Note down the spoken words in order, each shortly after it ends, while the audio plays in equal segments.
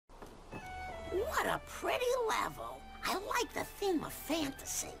What a pretty level. I like the theme of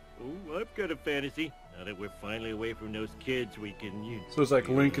fantasy. Oh, I've got a fantasy. Now that we're finally away from those kids, we can use. So it's like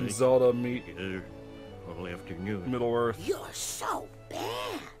Link and Zelda meet all afternoon. Middle Earth. You're so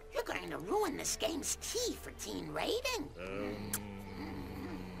bad. You're going to ruin this game's T for teen rating.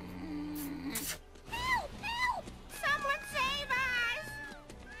 Help! Help! Someone save us!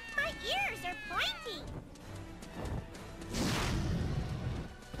 My ears are pointy.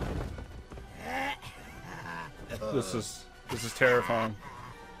 This is terrifying.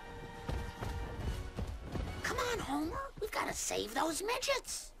 Come on, Homer. We've got to save those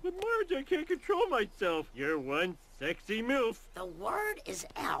midgets. But Marge, I can't control myself. You're one sexy MILF. The word is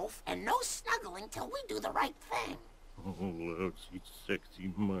elf, and no snuggling till we do the right thing. Oh, love, she's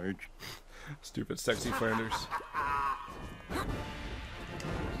sexy, Marge. Stupid sexy Flanders.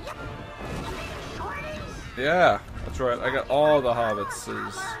 Yeah, that's right. I got all the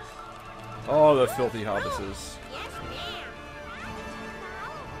Hobbitses. All the filthy Hobbitses. Yes, ma'am.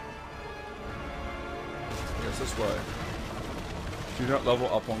 I guess this way. Do not level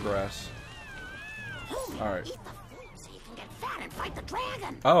up on grass. Alright. Eat the food so you can get fat and fight the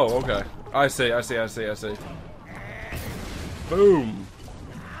dragon. Oh, okay. I see. Boom!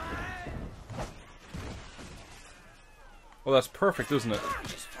 Well, that's perfect, isn't it?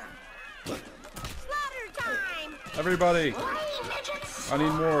 Slaughter time! Everybody! I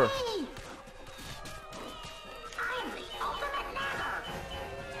need more. I'm the ultimate nagger.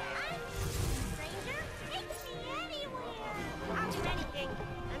 Stranger, take me anywhere. I'll do anything,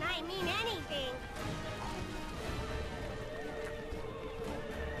 and I mean anything.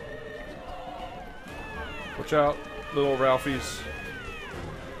 Watch out, little Ralphies.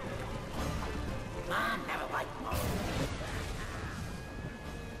 Mom never liked Mo.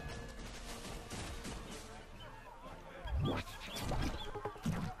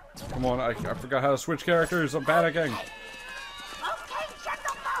 Come on, I forgot how to switch characters. I'm panicking. Okay,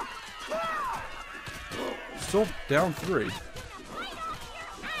 gentlemen. Still down 3.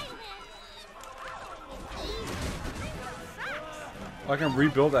 I can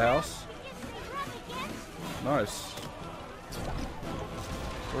rebuild the house. Nice.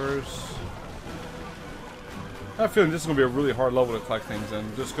 I have a feeling this is going to be a really hard level to collect things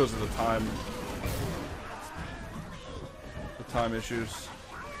in, just because of the time issues.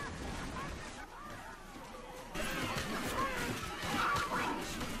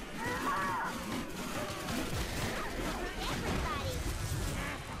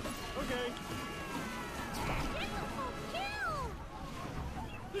 Okay.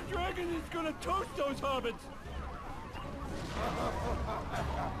 The dragon is gonna toast those hobbits.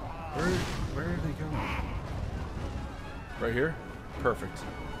 Where are they going? Right here? Perfect.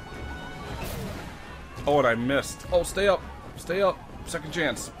 Oh, and I missed. Oh, stay up. Stay up. Second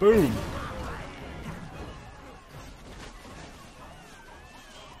chance. Boom.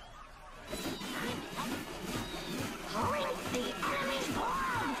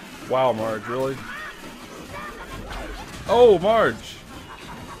 Wow, Marge, really? Oh, Marge!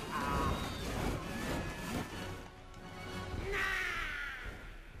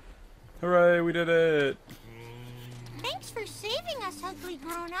 Hooray, we did it! Thanks for saving us, ugly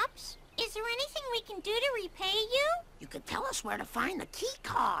grown-ups. Is there anything we can do to repay you? You could tell us where to find the key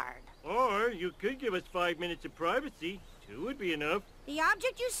card. Or you could give us 5 minutes of privacy. 2 would be enough. The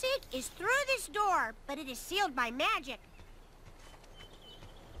object you seek is through this door, but it is sealed by magic.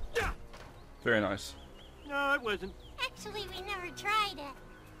 Very nice. No, it wasn't. Actually, we never tried it.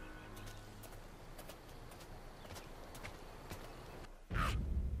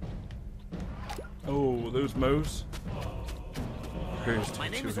 Oh, those mows. Here's My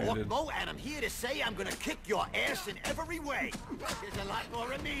name is two-handed. Mo, and I'm here to say I'm gonna kick your ass in every way. There's a lot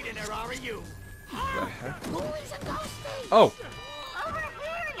more of me than there are of you. The heck? Ghoulies and ghosties. Oh! Over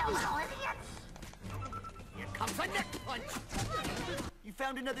here, you little idiots. Here comes a neck punch. You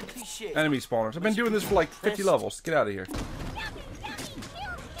found another cliche. Enemy spawners. I've been doing this for like 50 levels. Get out of here.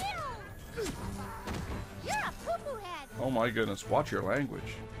 You're a poo-poo head. Oh my goodness. Watch your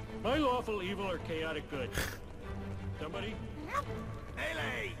language. My lawful evil or chaotic good. Somebody?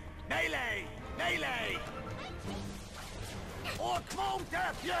 Melee! Melee! Melee! Or clone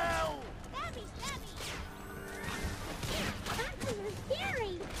death, you! Stabby, stabby.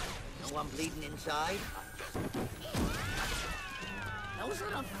 Scary. No, I'm bleeding inside. Those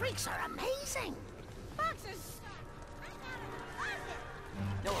little freaks are amazing. Foxes.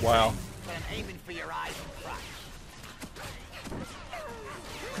 No Wow. offense, but I'm aiming for your eyes and crotch.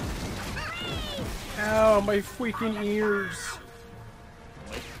 Ow, my freaking ears.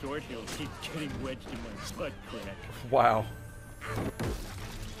 My sword will keep getting wedged in my butt crack. Wow.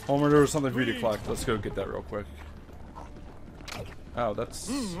 Homer, there was something for you to collect. Let's go get that real quick. Oh, that's...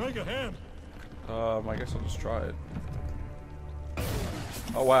 like a ham. I guess I'll just try it.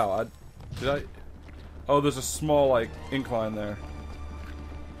 Oh, wow. Did I... Oh, there's a small, like, incline there.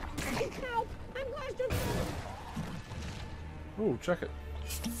 Ooh, check it.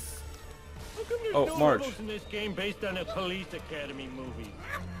 How come there's no Marge. levels in this game based on a police academy movie?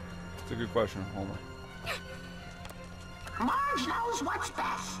 It's a good question, Homer. Marge knows what's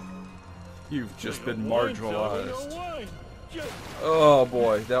best. You've just been Wine, Zelda, marginalized. no wine. Just Oh,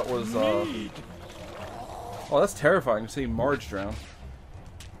 boy. That was, mead. Oh, that's terrifying, seeing Marge drown.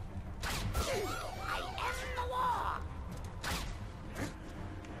 I am the law.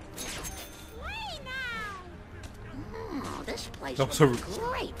 This place Oh, would so- be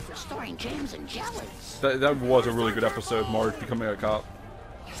great for storing jams and jellies. That was a really good episode, Marge becoming a cop.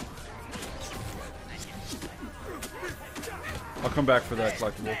 I'll come back for that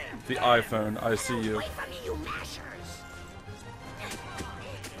collectible. The iPhone, I see you. Wait for me, you mashers.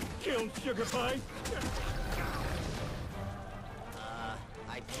 Kill sugar pie.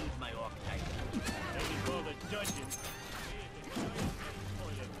 I need my archetype. I can call the dungeon.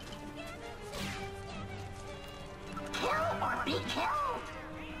 Kill or be killed.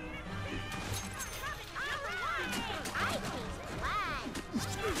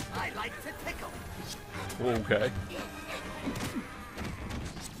 I like to tickle. Okay.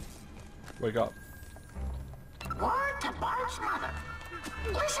 Wake up. Word to Bart's mother.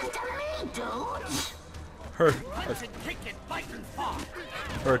 Listen to me, dudes. Her Punch and kick and bite and fall.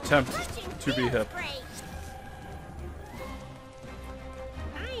 her attempt to be hip.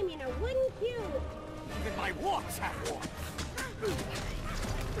 I'm in a wooden cube. Even my walks have walks.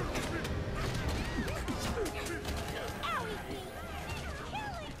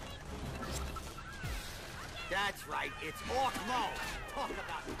 That's right, it's Orc Mo. Talk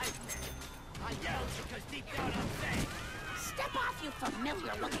about nightmare. I yelled because deep down I'm saying, Step off, you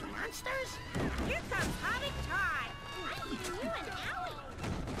familiar-looking monsters. Here comes Hobbit Todd. I'm eating you and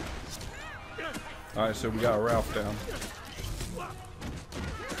Allie. Alright, so we got Ralph down.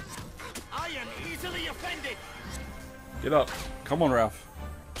 I am easily offended. Get up. Come on, Ralph.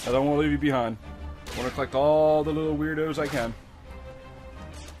 I don't want to leave you behind. I want to collect all the little weirdos I can.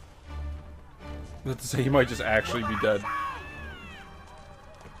 Let's say he might just actually be dead.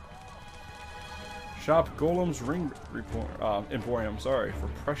 Shop Golem's Ring Emporium, sorry, for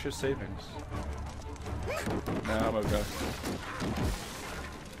precious savings. Nah, I'm okay.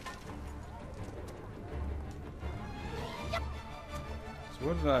 So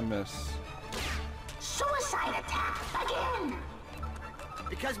what did I miss? Suicide attack, again.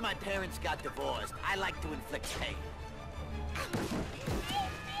 Because my parents got divorced, I like to inflict pain.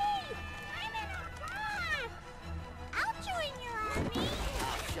 I'll join your army.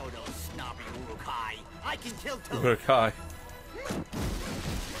 I'll show those snobby Urukai. I can kill two. Urukai.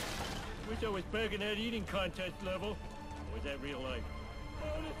 Wish I was back in that eating contest level. Or was that real life? Oh,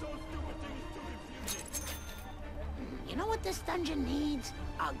 this whole stupid thing is too confusing. You know what this dungeon needs?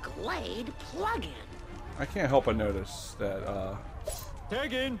 A Glade plug-in. I can't help but notice that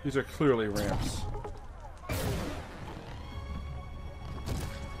Tag in. these are clearly ramps.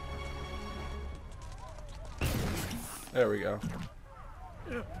 There we go.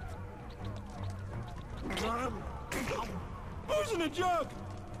 Who's in the jug?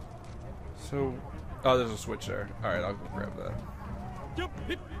 So, oh, there's a switch there. All right, I'll go grab that. Yep.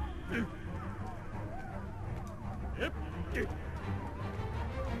 Hip. Yep.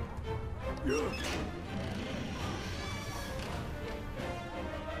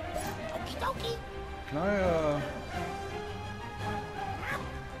 Okie dokie. Can I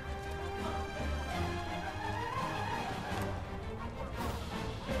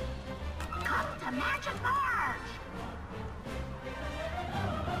Come to Magic Marge.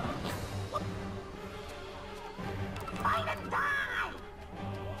 Fight and die.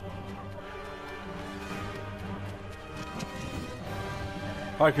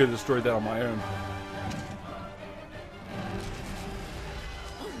 I could have destroyed that on my own.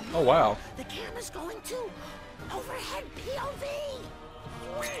 Oh wow. The camera's going to overhead POV.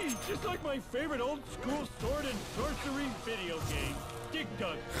 Whee! Just like my favorite old school sword and sorcery video game, Dig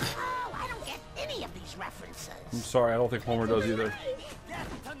Dug. Oh, I don't get any of these references. I'm sorry, I don't think Homer does either.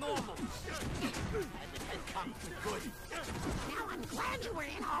 Death to normal. And the head comes to good. Now I'm glad you were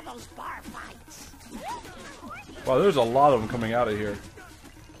in all those bar fights. Wow, there's a lot of them coming out of here.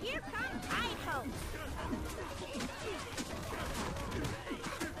 Here comes Idaho.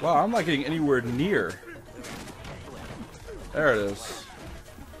 Wow, I'm not getting anywhere near. There it is.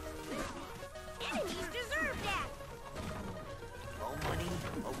 Enemies deserve that. No money,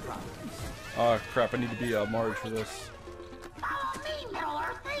 no Oh crap, I need to be Marge for this. Follow me, Middle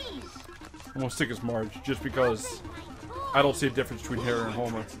Earthies. I'm gonna stick as Marge, just because I don't see a difference between her and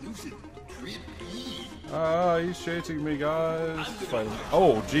Homer. Ah, he's chasing me, guys. Fighting.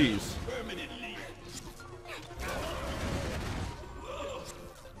 Oh, jeez.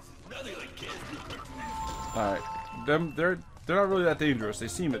 Alright. They're not really that dangerous. They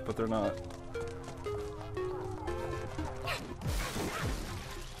seem it, but they're not.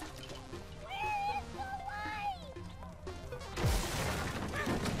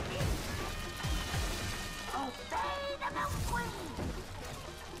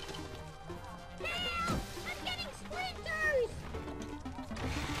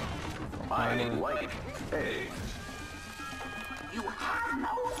 I like eggs. You have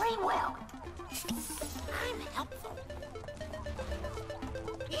no free will. I'm helpful.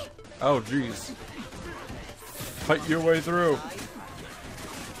 Oh, jeez. Fight your way through.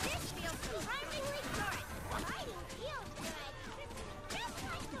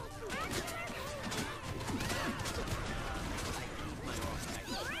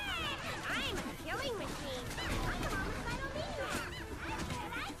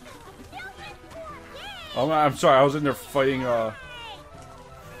 Oh, I'm sorry, I was in there fighting,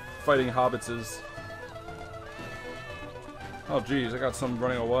 fighting Hobbitses. Oh, jeez, I got some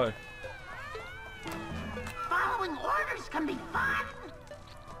running away. Following orders can be fun.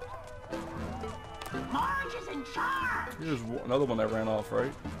 Marge is in charge. Here's another one that ran off,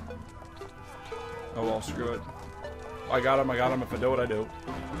 right? Oh well, screw it. I got him if I do what I do.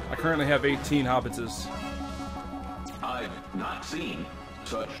 I currently have 18 Hobbitses. I've not seen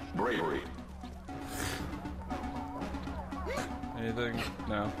such bravery. Anything?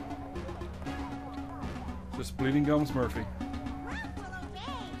 No. Just Bleeding Gums Murphy.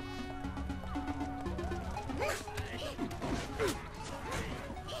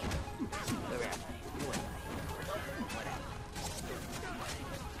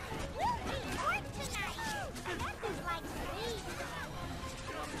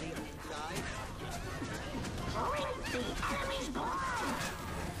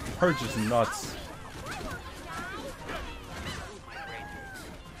 Marge is nuts.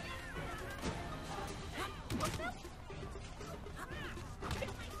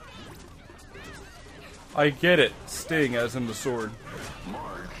 I get it. Sting as in the sword.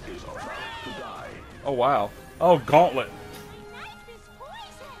 Marge is about to die. Oh wow. Oh, Gauntlet.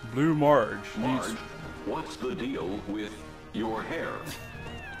 Blue Marge needs... Marge, what's the deal with your hair?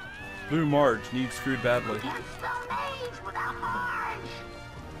 Blue Marge needs food badly. Can't spell mage without Marge.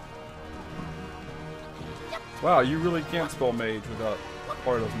 Wow, you really can't spell mage without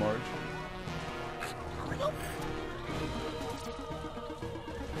part of Marge.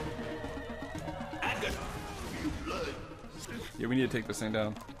 Yeah, we need to take this thing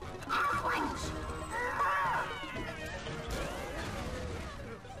down.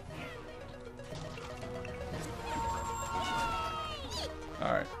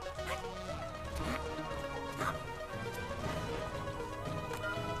 Alright.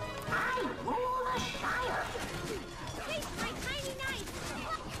 I rule the Shire.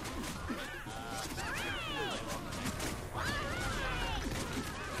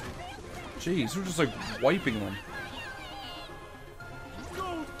 Jeez, we're just like wiping them.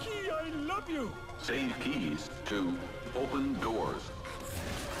 Gold key, I love you. Save keys to open doors.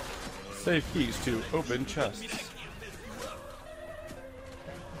 Save keys to open chests.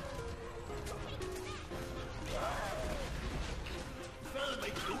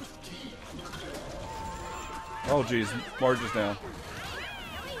 Oh jeez, Marge is down.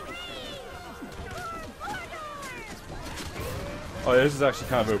 Oh yeah, this is actually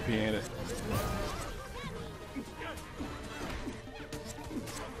kind of OP, ain't it?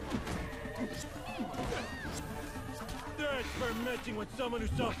 That's for messing with someone who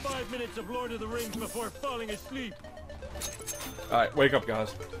saw 5 minutes of Lord of the Rings before falling asleep. Alright, wake up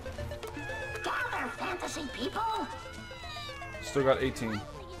guys. Gather, fantasy people. Still got 18.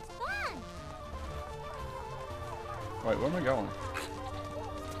 Wait, where am I going?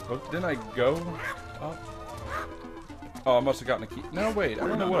 Oh, didn't I go up? Oh, I must have gotten a key. No, wait, I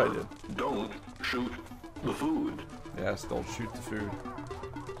don't know what I did. Don't shoot the food. Yes, don't shoot the food.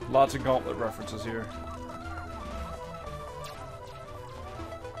 Lots of Gauntlet references here.